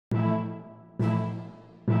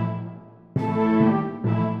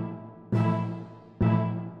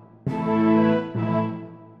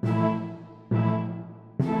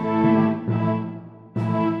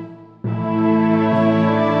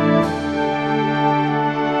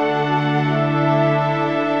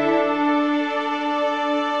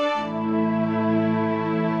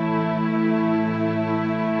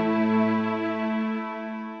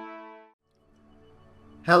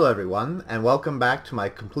Hello everyone, and welcome back to my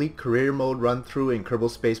complete career mode run-through in Kerbal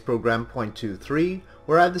Space Program .23,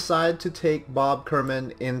 where I've decided to take Bob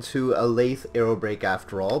Kerman into a lathe aerobrake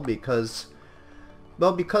after all, because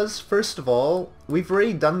first of all, we've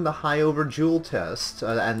already done the high over Joule test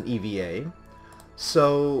and EVA,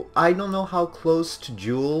 so I don't know how close to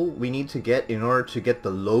Joule we need to get in order to get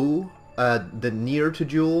the near to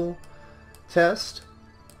Joule test.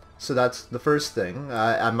 So that's the first thing.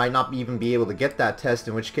 I might not even be able to get that test,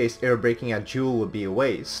 in which case air braking at Joule would be a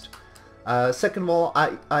waste. Second of all,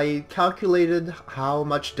 I calculated how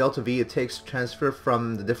much delta V it takes to transfer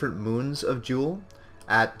from the different moons of Joule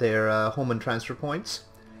at their home and transfer points,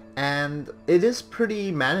 and it is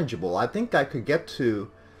pretty manageable. I think I could get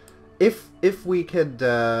to, if we could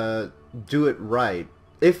do it right,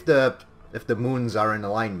 if the moons are in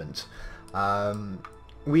alignment.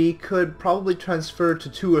 We could probably transfer to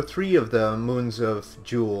 2 or 3 of the moons of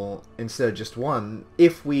Joule instead of just 1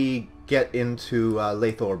 if we get into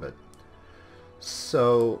lathe orbit.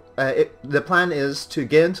 So the plan is to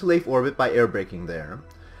get into lathe orbit by air braking there,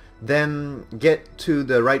 then get to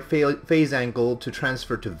the right phase angle to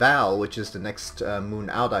transfer to Val, which is the next moon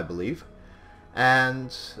out, I believe.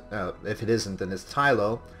 And if it isn't, then it's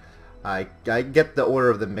Tylo. I get the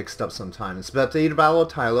order of them mixed up sometimes, but either Val or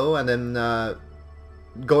Tylo, and then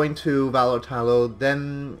going to Val or Tylo,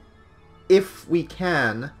 then if we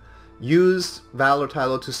can, use Val or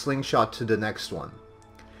Tylo to slingshot to the next one.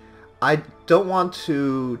 I don't want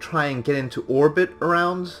to try and get into orbit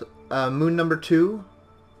around moon number 2,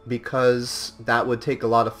 because that would take a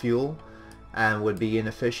lot of fuel and would be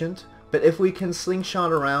inefficient, but if we can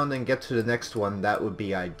slingshot around and get to the next one, that would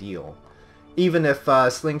be ideal, even if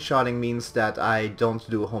slingshotting means that I don't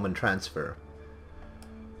do a home and transfer.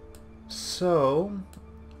 So,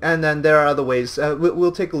 and then there are other ways.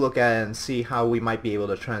 We'll take a look at it and see how we might be able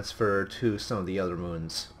to transfer to some of the other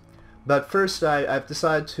moons. But first, I've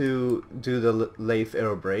decided to do the lathe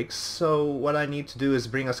aerobrakes, so what I need to do is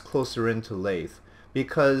bring us closer into lathe,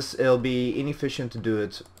 because it'll be inefficient to do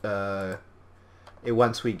it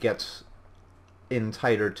once we get in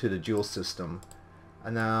tighter to the Joule system.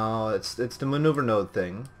 And now it's the maneuver node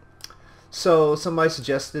thing. So somebody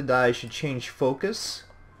suggested that I should change focus.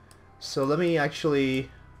 So let me actually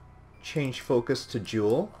change focus to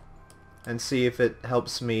Joule and see if it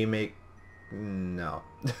helps me make... no.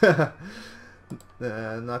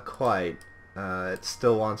 Not quite. It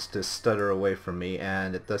still wants to stutter away from me,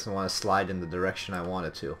 and it doesn't want to slide in the direction I want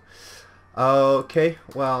it to. Okay,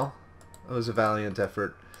 well, it was a valiant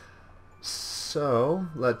effort. So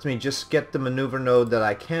let me just get the maneuver node that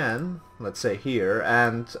I can, let's say here,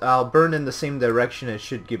 and I'll burn in the same direction. It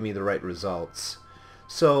should give me the right results.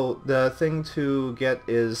 So the thing to get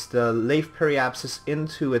is the lathe periapsis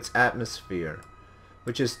into its atmosphere,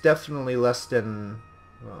 which is definitely less than...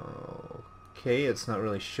 okay, it's not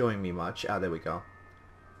really showing me much. Ah, there we go.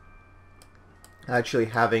 Actually,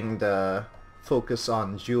 having the focus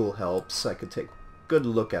on Joule helps. I could take a good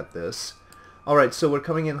look at this. Alright, so we're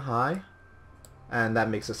coming in high, and that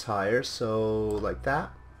makes us higher, so like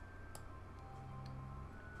that.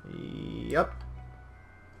 Yep.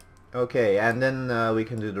 Okay, and then we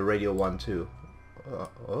can do the radial one too.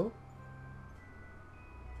 Oh?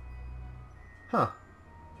 Huh.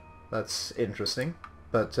 That's interesting.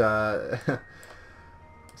 But,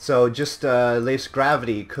 so just lathe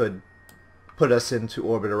gravity could put us into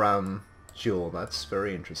orbit around Joule. That's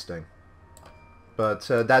very interesting. But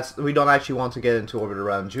we don't actually want to get into orbit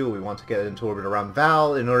around Joule. We want to get into orbit around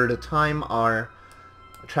Val in order to time our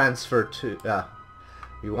transfer to...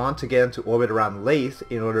 we want to get into orbit around lathe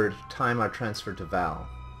in order to time our transfer to Val.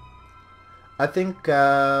 I think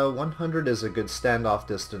 100 is a good standoff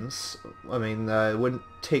distance. I mean, it wouldn't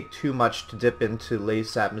take too much to dip into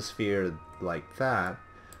lathe's atmosphere like that.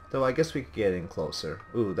 Though I guess we could get in closer.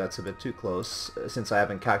 Ooh, that's a bit too close, since I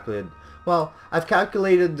haven't calculated... Well, I've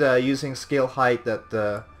calculated using scale height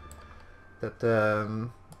that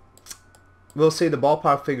we'll say the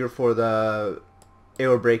ballpark figure for the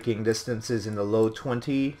aerobraking distance is in the low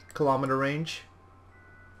 20 kilometer range.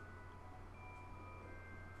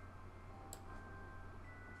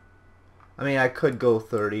 I mean, I could go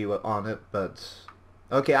 30 on it, but...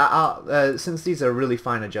 okay, I'll since these are really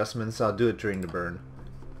fine adjustments, I'll do it during the burn.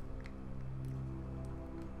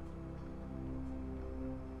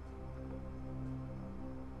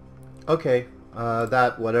 Okay,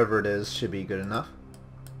 that, whatever it is, should be good enough.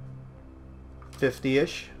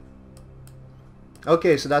 50-ish.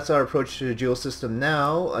 Okay, so that's our approach to the Joule system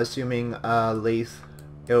now, assuming lathe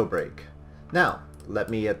aerobrake. Now, let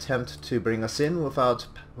me attempt to bring us in without...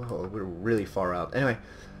 oh, we're really far out. Anyway,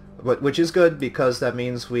 which is good because that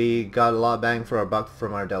means we got a lot of bang for our buck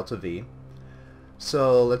from our Delta V.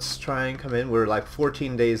 So let's try and come in. We're like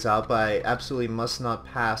 14 days out, but I absolutely must not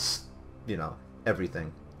pass, you know,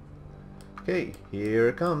 everything. Okay, here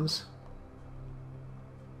it comes.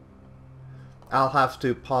 I'll have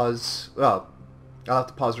to pause, well, I'll have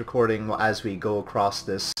to pause recording as we go across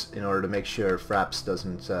this in order to make sure Fraps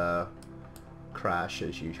doesn't crash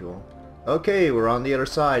as usual. Okay, we're on the other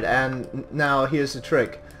side, and now here's the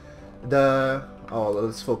trick.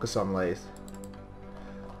 Let's focus on Lathe.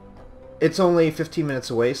 It's only 15 minutes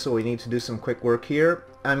away, so we need to do some quick work here.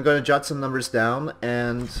 I'm going to jot some numbers down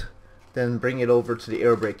and then bring it over to the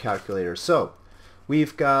aerobrake calculator. So,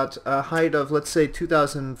 we've got a height of, let's say,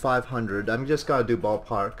 2,500. I'm just going to do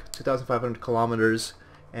ballpark. 2,500 kilometers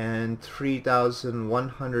and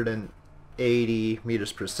 3,180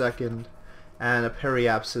 meters per second. And a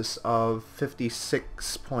periapsis of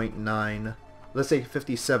 56.9, let's say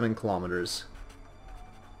 57 kilometers.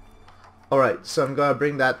 Alright, so I'm going to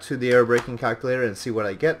bring that to the aerobraking calculator and see what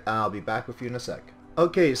I get. I'll be back with you in a sec.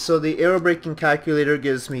 Okay, so the aerobraking calculator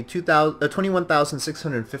gives me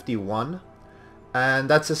 21,651, and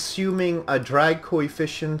that's assuming a drag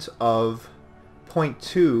coefficient of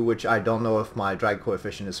 0.2, which I don't know if my drag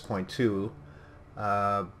coefficient is 0.2,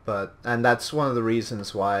 and that's one of the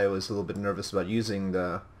reasons why I was a little bit nervous about using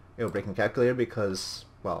the aerobraking calculator, because,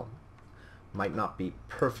 well, might not be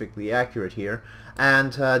perfectly accurate here.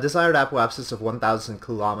 And desired apoapsis of 1,000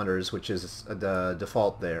 kilometers, which is the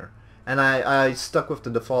default there. And I stuck with the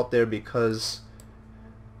default there because,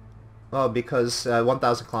 well, because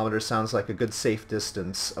 1,000 kilometers sounds like a good safe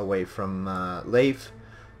distance away from Lathe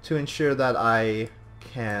to ensure that I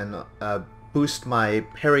can boost my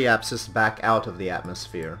periapsis back out of the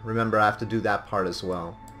atmosphere. Remember, I have to do that part as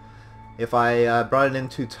well. If I brought it in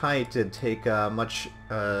too tight, it'd take a much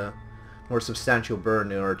more substantial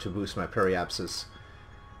burn in order to boost my periapsis.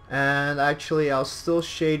 And actually, I'll still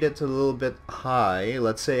shade it a little bit high.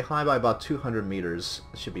 Let's say high by about 200 meters.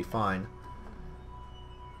 It should be fine.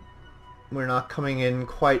 We're not coming in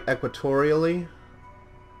quite equatorially.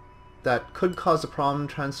 That could cause a problem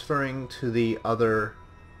transferring to the other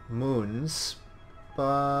moons.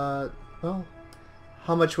 But, well,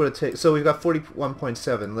 how much would it take? So we've got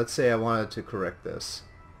 41.7. Let's say I wanted to correct this.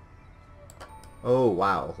 Oh,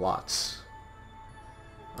 wow, lots.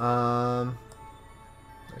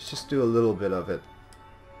 Let's just do a little bit of it.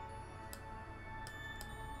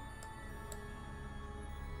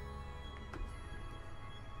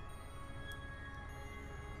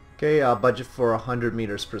 Okay, I'll budget for 100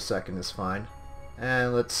 meters per second is fine.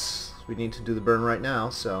 And we need to do the burn right now,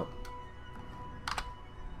 so.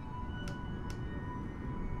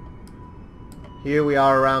 Here we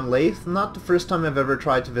are around Lathe. Not the first time I've ever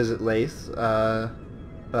tried to visit Lathe,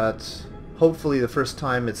 but hopefully the first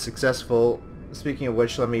time it's successful. Speaking of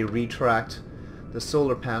which, let me retract the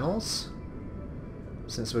solar panels,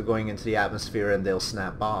 since we're going into the atmosphere and they'll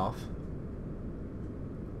snap off.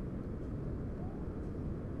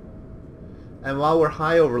 And while we're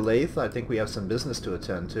high over Lathe, I think we have some business to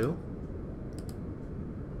attend to.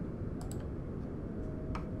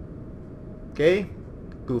 Okay,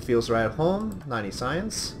 Goo feels right at home, 90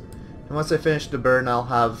 science. And once I finish the burn, I'll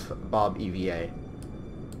have Bob EVA.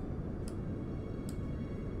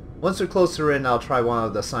 Once we're closer in, I'll try one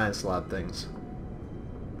of the science lab things.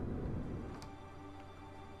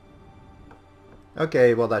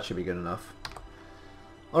 Okay, well that should be good enough.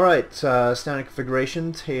 Alright, standard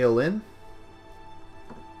configuration, tail in.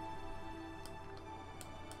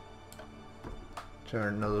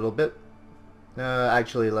 Turn a little bit.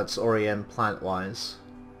 Actually, let's orient plant-wise.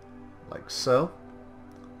 Like so.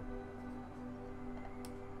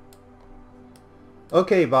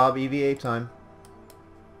 Okay, Bob, EVA time.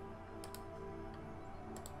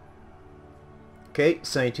 Okay,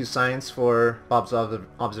 72 science for Bob's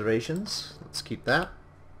observations. Let's keep that.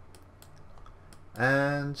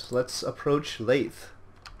 And let's approach Lathe.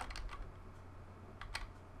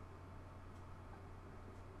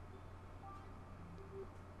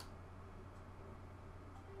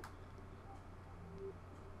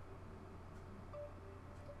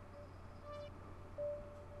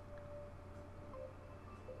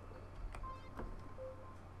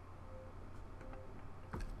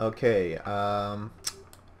 Okay,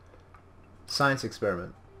 science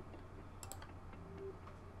experiment.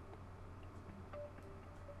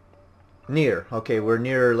 Near. Okay, we're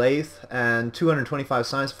near Lathe, and 225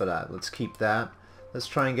 science for that. Let's keep that. Let's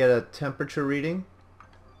try and get a temperature reading.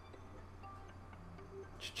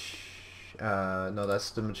 No, that's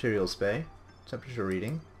the materials bay. Temperature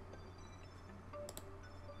reading.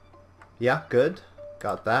 Yeah, good.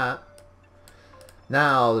 Got that.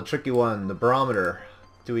 Now, the tricky one, the barometer.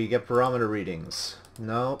 Do we get barometer readings?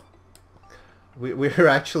 No. We're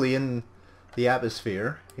actually in the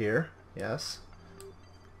atmosphere here. Yes.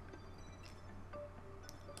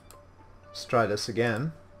 Let's try this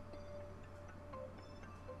again.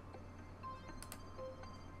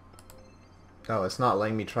 Oh, it's not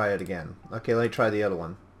letting me try it again. Okay, let me try the other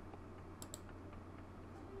one.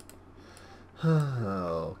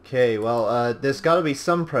 Okay, well, there's got to be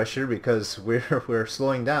some pressure because we're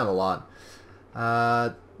slowing down a lot.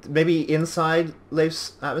 Maybe inside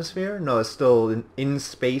Leith's atmosphere? No, it's still in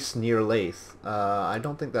space near Leith. I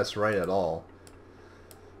don't think that's right at all.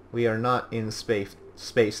 We are not in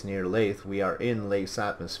space near Leith. We are in Leith's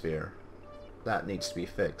atmosphere. That needs to be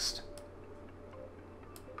fixed.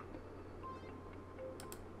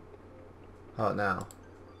 How now?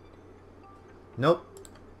 Nope.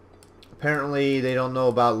 Apparently they don't know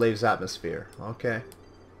about Leith's atmosphere. Okay.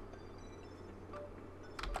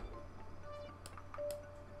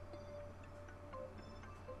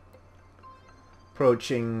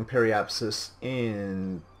 Approaching periapsis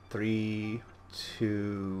in 3,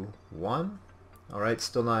 2, 1. Alright,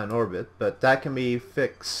 still not in orbit, but that can be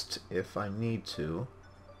fixed if I need to.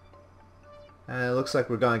 And it looks like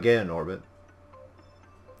we're gonna get in orbit.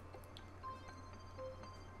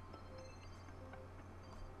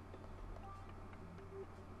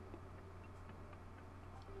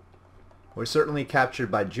 We're certainly captured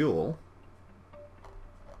by Jewel.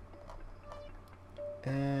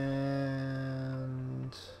 And...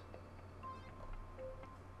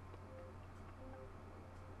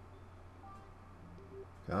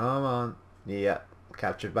 come on. Yeah,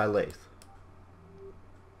 captured by Leith.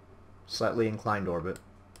 Slightly inclined orbit.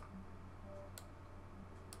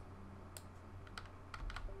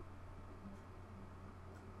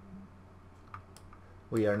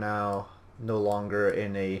 We are now no longer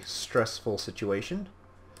in a stressful situation.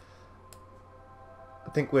 I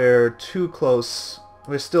think we're too close.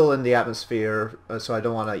 We're still in the atmosphere, so I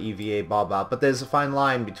don't want to EVA bob out. But there's a fine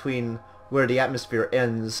line between where the atmosphere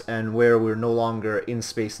ends and where we're no longer in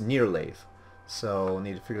space near Leith. So I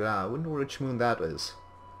need to figure that out. I wonder which moon that is.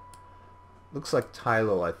 Looks like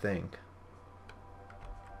Tylo, I think.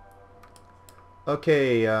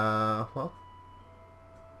 Okay, well.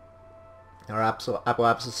 Our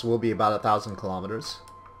apoapsis will be about 1,000 kilometers.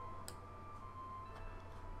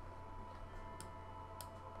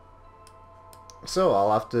 So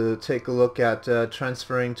I'll have to take a look at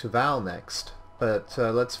transferring to Val next. But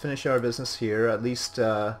let's finish our business here. At least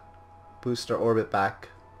boost our orbit back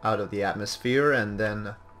out of the atmosphere, and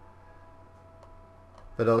then,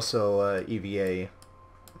 but also EVA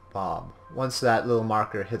Bob. Once that little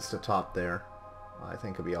marker hits the top there, I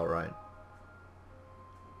think it'll be all right.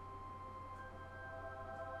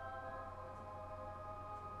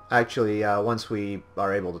 Actually, once we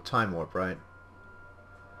are able to time warp, right?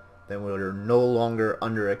 Then we're no longer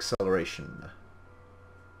under acceleration.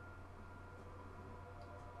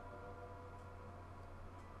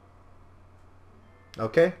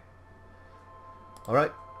 Okay.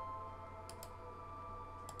 Alright.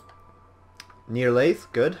 Near Leith,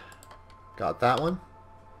 good. Got that one.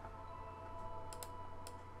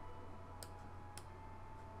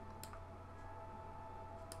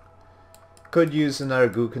 Could use another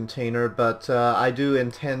goo container, but I do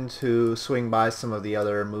intend to swing by some of the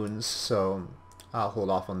other moons, so I'll hold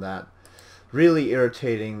off on that. Really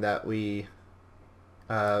irritating that we,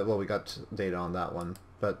 well, we got data on that one,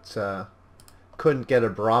 but couldn't get a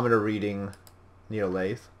barometer reading near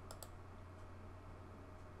Leith.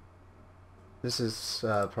 This is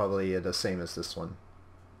probably the same as this one.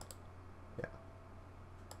 Yeah,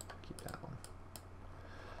 keep that one.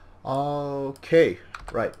 Okay,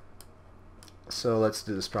 right. So let's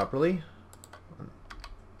do this properly.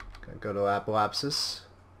 Go to apoapsis.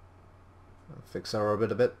 Fix our orbit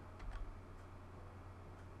a bit.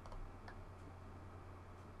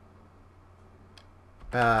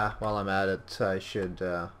 While I'm at it, I should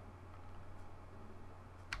come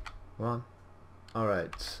on.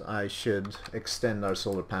 Alright, I should extend our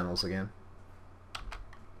solar panels again.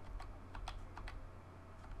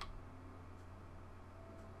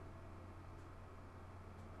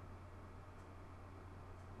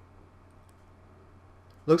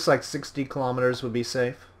 Looks like 60 kilometers would be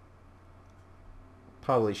safe.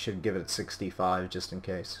 Probably should give it 65 just in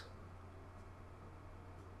case.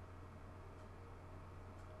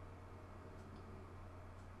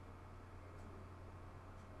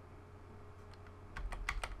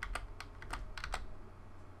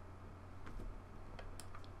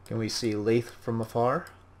 Can we see Leith from afar?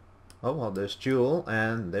 Oh, well, there's Jewel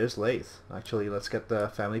and there's Leith. Actually, let's get the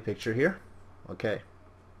family picture here. Okay.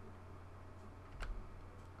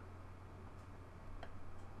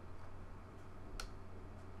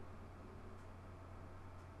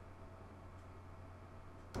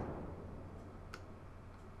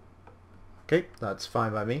 Okay, that's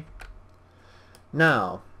fine by me.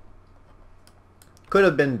 Now, could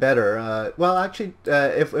have been better. Well, actually,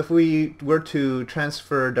 if we were to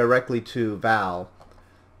transfer directly to Val,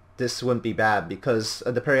 this wouldn't be bad because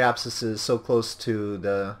the periapsis is so close to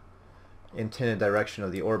the intended direction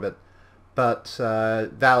of the orbit. But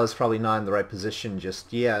Val is probably not in the right position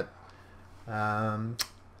just yet.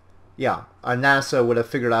 Yeah, our NASA would have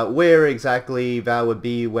figured out where exactly Val would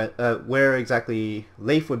be when, where exactly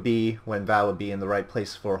Leif would be when Val would be in the right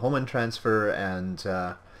place for Hohmann transfer, and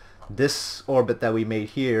this orbit that we made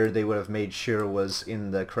here, they would have made sure was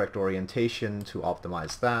in the correct orientation to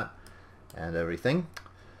optimize that and everything.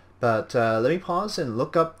 But let me pause and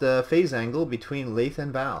look up the phase angle between Leif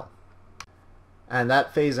and Val. And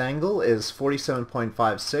that phase angle is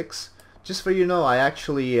 47.56. Just for you to know, I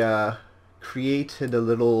actually created a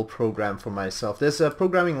little program for myself. There's a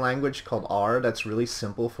programming language called R that's really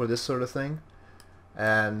simple for this sort of thing.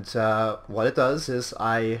 And what it does is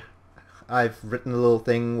I've written a little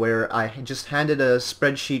thing where I just handed a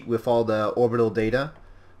spreadsheet with all the orbital data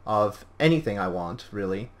of anything I want,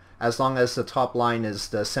 really, as long as the top line is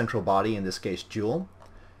the central body, in this case Joule.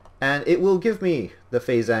 And it will give me the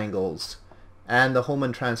phase angles and the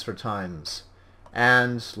Hohmann transfer times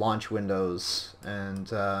and launch windows and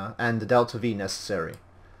the delta V necessary.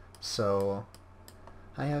 So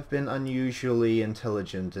I have been unusually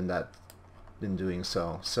intelligent in doing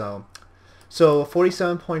so. So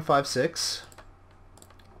 47.56.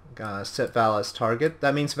 Gonna set Val as target.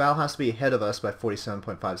 That means Val has to be ahead of us by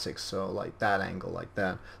 47.56. So like that angle, like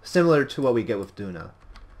that, similar to what we get with Duna.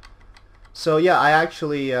 So yeah, I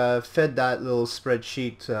actually fed that little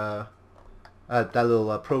spreadsheet, that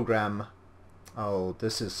little program. Oh,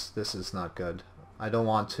 this is not good. I don't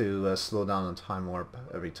want to slow down on time warp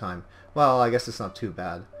every time. Well, I guess it's not too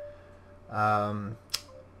bad.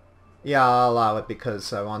 Yeah, I'll allow it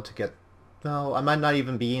because I want to get... No, I might not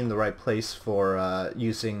even be in the right place for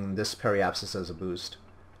using this periapsis as a boost.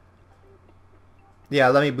 Yeah,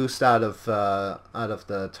 let me boost out of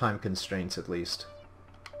the time constraints at least.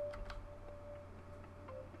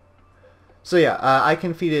 So yeah, I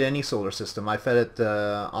can feed it any solar system. I fed it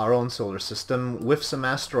our own solar system with some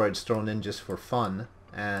asteroids thrown in just for fun,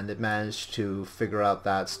 and it managed to figure out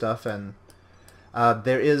that stuff. And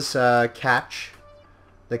there is a catch.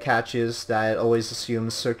 The catch is that it always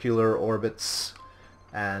assumes circular orbits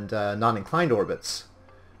and non-inclined orbits.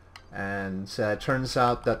 And it turns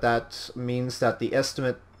out that that means that the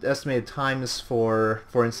estimated times for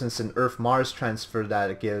instance, an Earth-Mars transfer that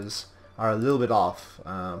it gives are a little bit off.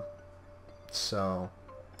 So,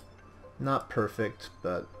 not perfect,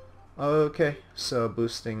 but okay. So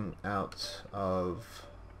boosting out of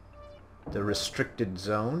the restricted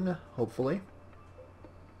zone, hopefully.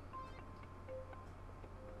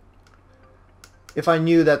 If I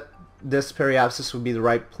knew that this periapsis would be the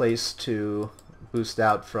right place to boost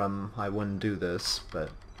out from, I wouldn't do this, but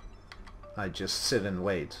I just sit and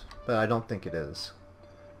wait. But I don't think it is.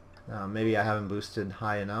 Maybe I haven't boosted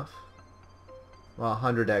high enough. Well,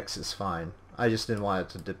 100x is fine. I just didn't want it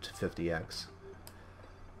to dip to 50x.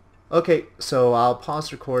 Okay, so I'll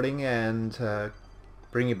pause recording and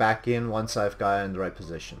bring you back in once I've got it in the right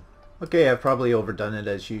position. Okay, I've probably overdone it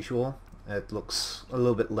as usual. It looks a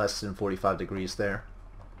little bit less than 45 degrees there.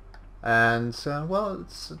 And, well,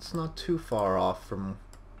 it's not too far off from...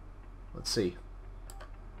 Let's see.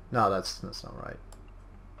 No, that's not right.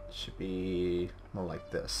 It should be more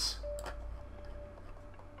like this.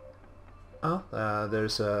 Oh,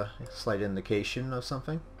 there's a slight indication of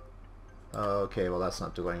something. Okay, well that's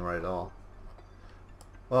not doing right at all.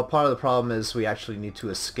 Well, part of the problem is we actually need to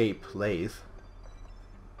escape Lathe.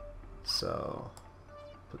 So,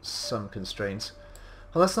 put some constraints.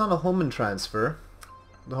 Well, that's not a Hohmann transfer.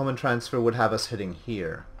 The Hohmann transfer would have us hitting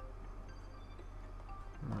here.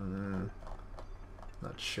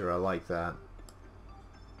 Not sure I like that.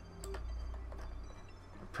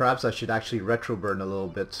 Perhaps I should actually retroburn a little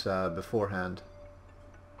bit beforehand.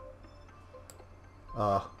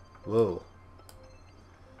 Whoa.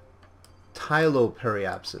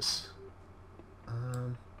 Tyloperiapsis.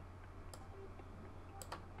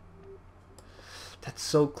 That's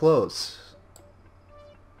so close.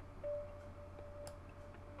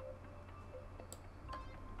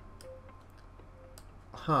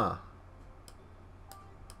 Huh.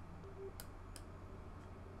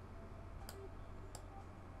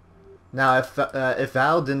 Now, if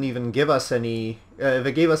Val didn't even give us any, if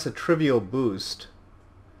it gave us a trivial boost,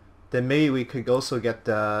 then maybe we could also get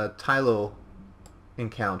the Tylo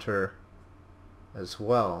encounter as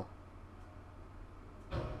well.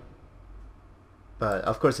 But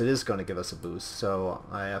of course it is going to give us a boost, so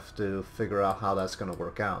I have to figure out how that's going to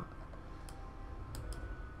work out.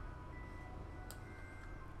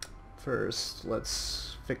 First,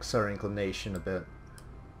 let's fix our inclination a bit.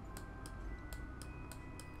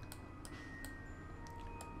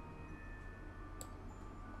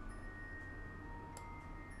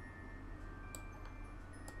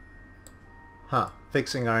 Huh,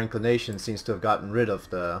 fixing our inclination seems to have gotten rid of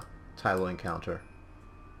the Tylo encounter.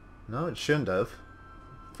 No, it shouldn't have.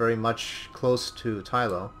 Very much close to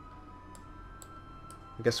Tylo.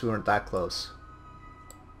 I guess we weren't that close.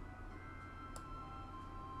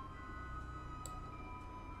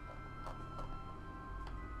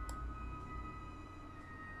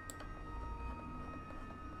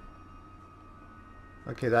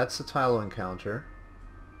 Okay, that's the Tylo encounter.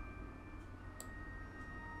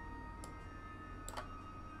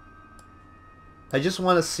 I just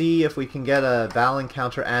want to see if we can get a Val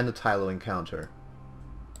encounter and a Tylo encounter.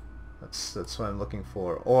 That's what I'm looking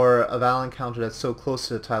for. Or a Val encounter that's so close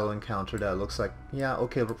to the Tylo encounter that it looks like, yeah,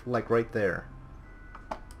 okay, like right there.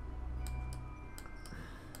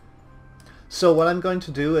 So what I'm going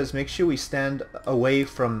to do is make sure we stand away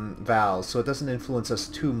from Val so it doesn't influence us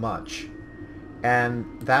too much.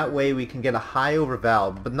 And that way we can get a high over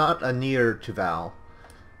Val, but not a near to Val.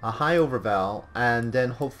 A high over Val, and then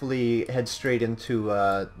hopefully head straight into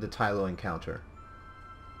the Tylo encounter.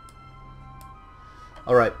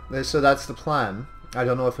 Alright, so that's the plan. I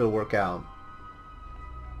don't know if it'll work out.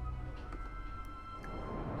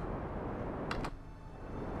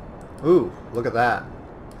 Ooh, look at that.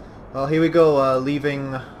 Well, here we go,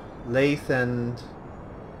 leaving Lathe and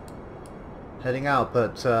heading out,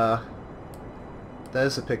 but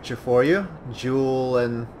there's a picture for you. Jewel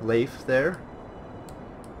and Lathe there.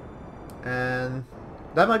 And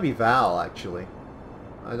that might be Val, actually.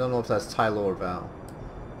 I don't know if that's Tylo or Val.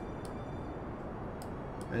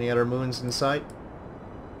 Any other moons in sight?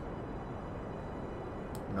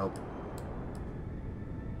 Nope.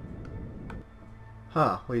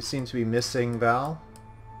 Huh, we seem to be missing Val.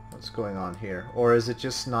 What's going on here? Or is it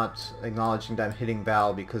just not acknowledging that I'm hitting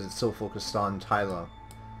Val because it's so focused on Tylo?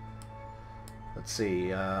 Let's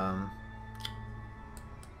see,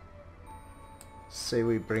 say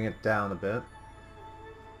we bring it down a bit.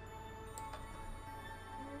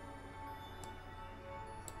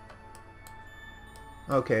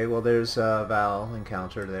 Okay, well there's a Val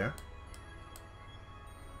encounter there.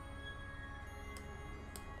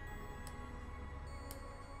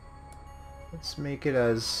 Let's make it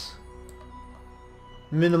as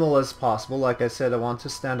minimal as possible. Like I said, I want to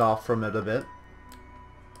stand off from it a bit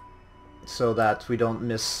so that we don't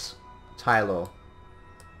miss Tylo.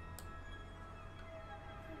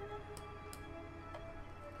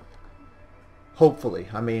 Hopefully.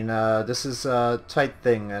 I mean, this is a tight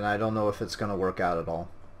thing, and I don't know if it's going to work out at all.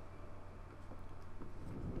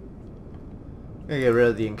 I'm going to get rid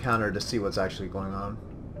of the encounter to see what's actually going on.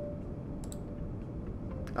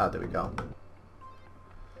 Ah, there we go.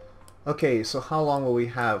 Okay, so how long will we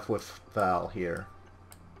have with Val here?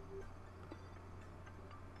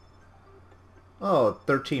 Oh,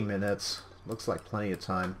 13 minutes. Looks like plenty of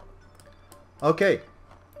time. Okay.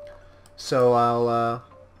 So I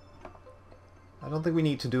don't think we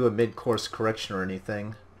need to do a mid-course correction or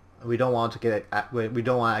anything. We don't want to get we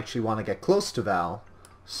don't actually want to get close to Val.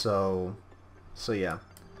 So yeah.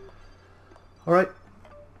 All right.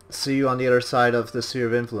 See you on the other side of the sphere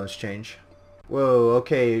of influence change. Whoa,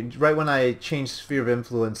 okay. Right when I changed sphere of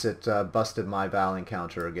influence, it busted my Val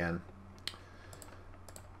encounter again.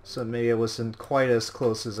 So maybe it wasn't quite as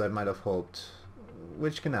close as I might have hoped.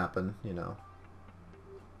 Which can happen, you know.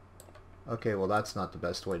 Okay, well that's not the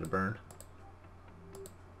best way to burn.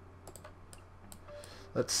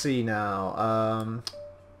 Let's see now.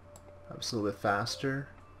 Perhaps a little bit faster.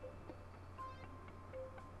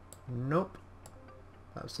 Nope.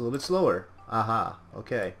 Perhaps a little bit slower. Aha,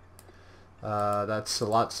 okay. That's a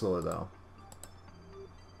lot slower though.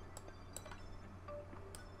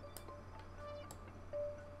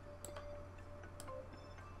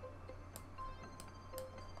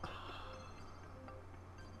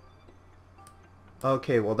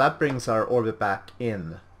 Okay, well that brings our orbit back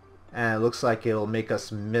in. And it looks like it'll make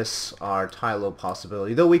us miss our Tylo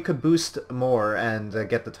possibility. Though we could boost more and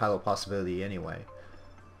get the Tylo possibility anyway.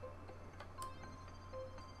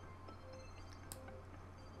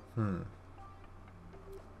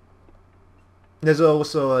 There's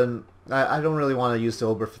also an... I don't really want to use the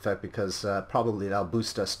Oberth effect because probably that'll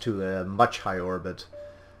boost us to a much higher orbit.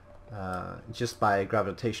 Just by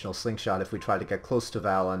gravitational slingshot if we try to get close to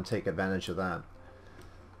Val and take advantage of that.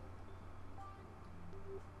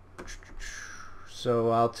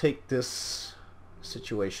 So I'll take this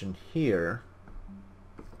situation here.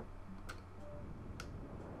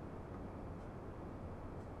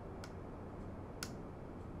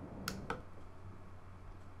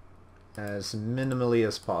 as minimally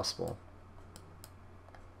as possible.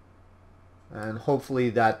 And hopefully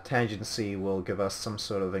that tangency will give us some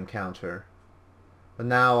sort of encounter. But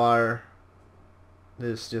now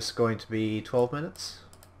this is just going to be 12 minutes.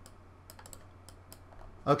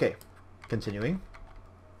 Okay, continuing.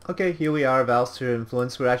 Okay, here we are, Val's Sphere of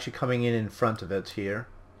Influence. We're actually coming in front of it here.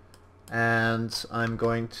 And I'm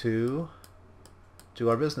going to do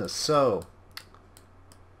our business. So,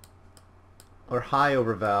 we're high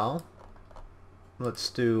over Val. Let's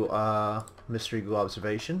do Mystery Goo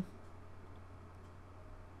Observation.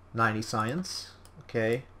 90 Science.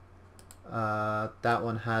 Okay. That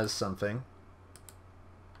one has something.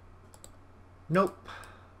 Nope.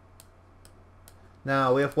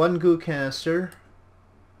 Now, we have one Goo Canister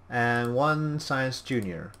and one Science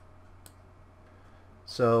Junior.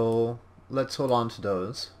 So let's hold on to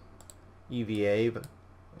those. EVA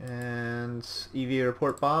and EVA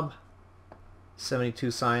report, Bob.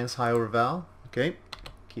 72 Science, high over Val. Okay,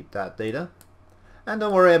 keep that data. And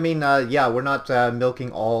don't worry, I mean, yeah, we're not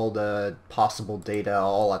milking all the possible data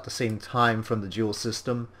all at the same time from the Joule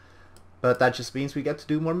system. But that just means we get to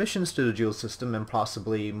do more missions to the Joule system and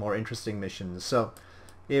possibly more interesting missions. So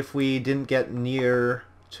if we didn't get near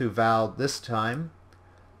to Val this time,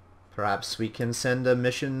 perhaps we can send a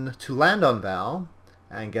mission to land on Val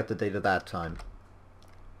and get the data that time.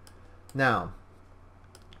 Now,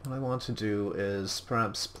 what I want to do is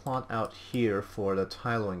perhaps plot out here for the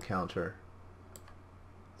Tylo encounter.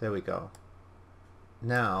 There we go.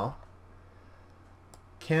 Now,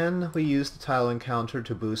 can we use the Tylo encounter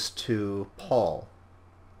to boost to Paul?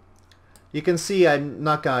 You can see I'm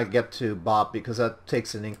not going to get to Bob because that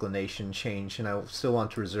takes an inclination change, and I still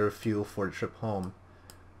want to reserve fuel for the trip home.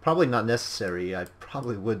 Probably not necessary. I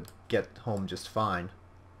probably would get home just fine.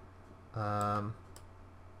 And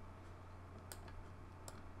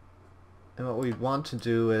what we want to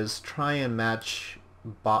do is try and match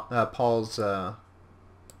Paul's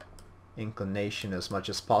inclination as much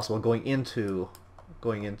as possible going into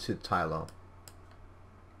Tylo.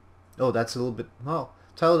 Oh, that's a little bit... well,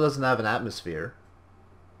 Tylo doesn't have an atmosphere.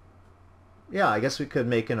 Yeah, I guess we could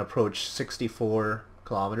make an approach 64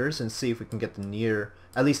 kilometers and see if we can get near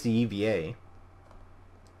at least the EVA.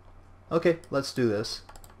 Okay, let's do this.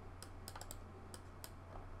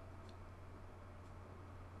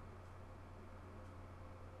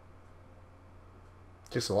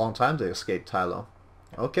 Takes a long time to escape Tylo.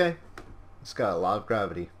 Okay, it's got a lot of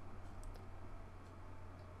gravity.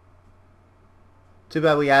 Too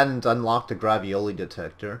bad we hadn't unlocked the gravioli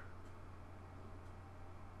detector.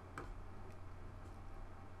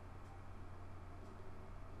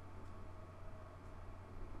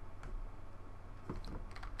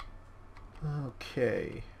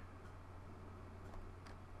 Okay.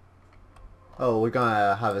 Oh, we're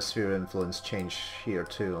gonna have a sphere of influence change here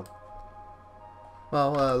too.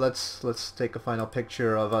 Well, let's take a final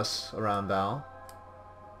picture of us around Val.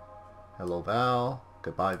 Hello, Val.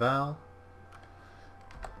 Goodbye, Val.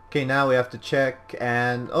 Okay, now we have to check,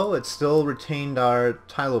 and oh, it still retained our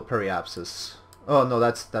tyloperiapsis. Oh no,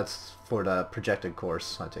 that's for the projected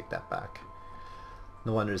course. I take that back.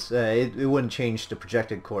 No wonder it wouldn't change the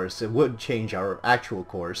projected course. It would change our actual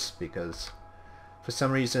course because for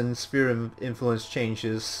some reason sphere of influence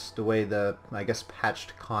changes the way the, I guess,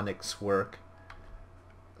 patched conics work.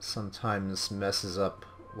 Sometimes messes up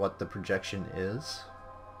what the projection is.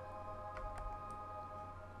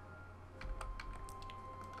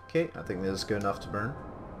 Okay, I think this is good enough to burn.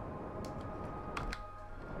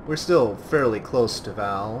 We're still fairly close to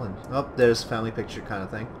Val, and oh, there's family picture kind of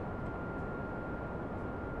thing.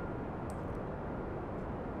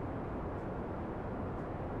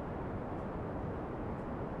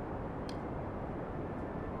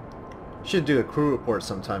 Should do a crew report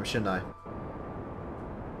sometime, shouldn't I?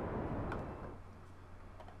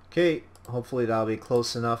 Okay, hopefully that'll be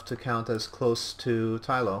close enough to count as close to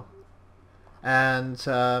Tylo. And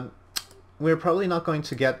we're probably not going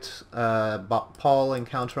to get Paul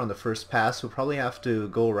encounter on the first pass. We'll probably have to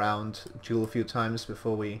go around Joule a few times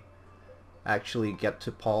before we actually get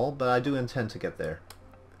to Paul, but I do intend to get there.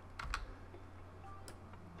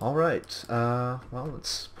 Alright, well,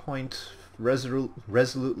 let's point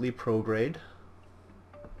resolutely prograde.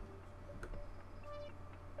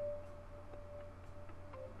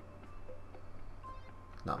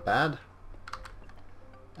 Not bad.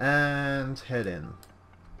 And head in.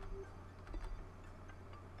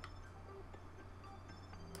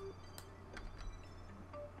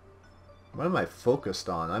 What am I focused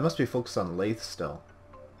on? I must be focused on lathe still.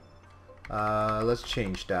 Let's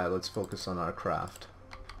change that. Let's focus on our craft.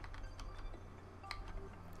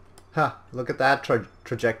 Ha! Look at that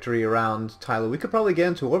trajectory around Tylo. We could probably get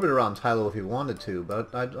into orbit around Tylo if we wanted to,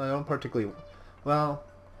 but I don't particularly... Well,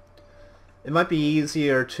 it might be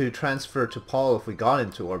easier to transfer to Paul if we got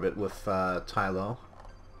into orbit with Tylo.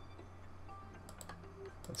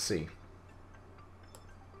 Let's see.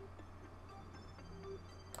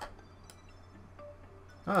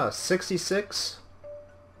 Ah, 66?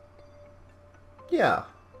 Yeah,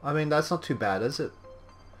 I mean, that's not too bad, is it?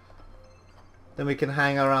 Then we can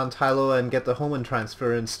hang around Tylo and get the Hohmann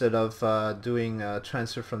transfer instead of doing a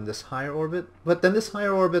transfer from this higher orbit. But then this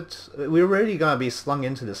higher orbit, we're already going to be slung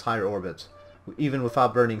into this higher orbit, even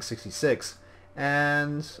without burning 66.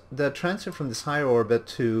 And the transfer from this higher orbit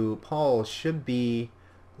to Paul should be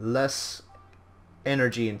less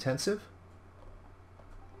energy intensive,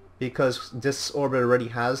 because this orbit already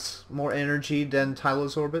has more energy than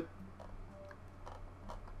Tylo's orbit.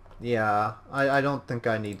 Yeah, I don't think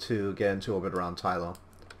I need to get into orbit around Tylo.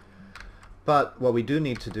 But what we do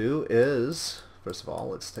need to do is, first of all,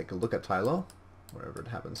 let's take a look at Tylo, wherever it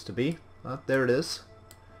happens to be. There it is.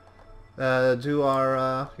 Do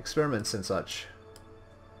our experiments and such.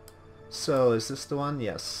 So, is this the one?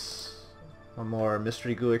 Yes. One more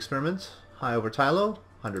mystery goo experiment. High over Tylo,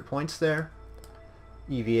 100 points there.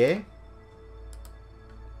 EVA.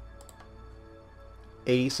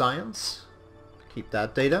 80 science. Keep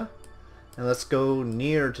that data. And let's go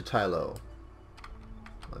near to Tylo.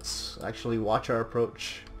 Let's actually watch our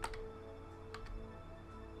approach.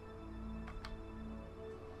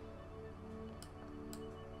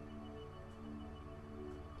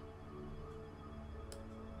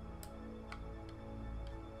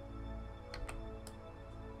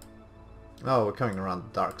 Oh, we're coming around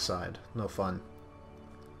the dark side. No fun.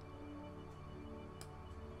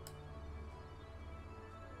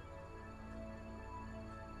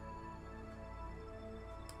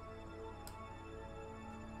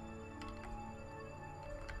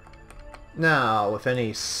 Now, with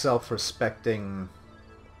any self-respecting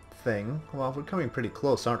thing... Well, we're coming pretty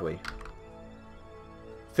close, aren't we?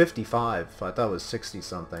 55. I thought it was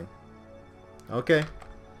 60-something. Okay.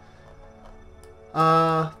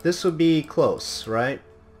 This would be close, right?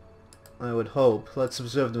 I would hope. Let's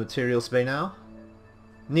observe the materials bay now.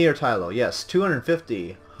 Near Tylo, yes.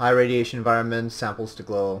 250. High radiation environment, samples to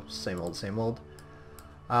glow. Same old, same old.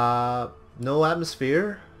 No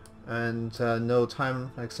atmosphere. And no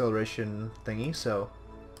time acceleration thingy, so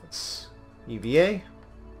let's EVA.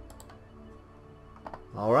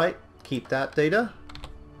 Alright, keep that data.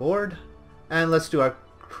 Board. And let's do our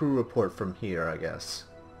crew report from here, I guess.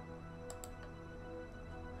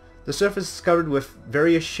 The surface is covered with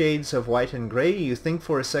various shades of white and gray. You think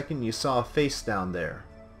for a second you saw a face down there.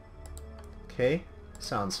 Okay,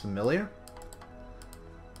 sounds familiar.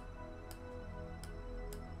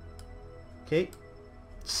 Okay.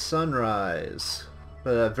 Sunrise,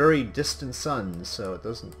 but a very distant sun, so it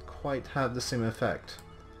doesn't quite have the same effect.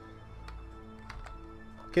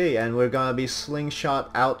 Okay, and we're gonna be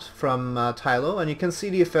slingshot out from Tylo, and you can see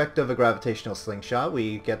the effect of a gravitational slingshot.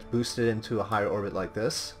 We get boosted into a higher orbit like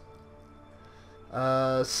this.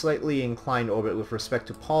 Slightly inclined orbit with respect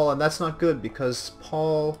to Paul, and that's not good because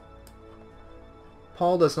Paul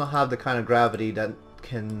does not have the kind of gravity that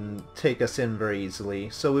can take us in very easily,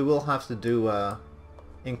 so we will have to do a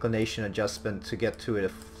inclination adjustment to get to it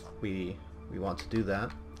if we want to do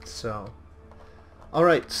that. So,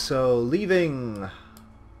 alright, so leaving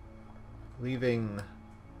the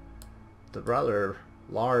rather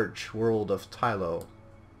large world of Tylo.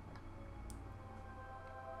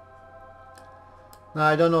 Now,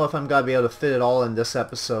 I don't know if I'm gonna be able to fit it all in this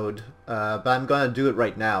episode, but I'm gonna do it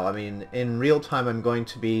right now. I mean, in real time I'm going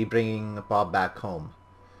to be bringing Bob back home.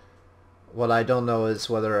 What I don't know is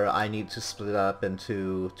whether I need to split it up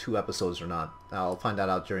into 2 episodes or not. I'll find that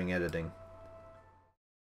out during editing.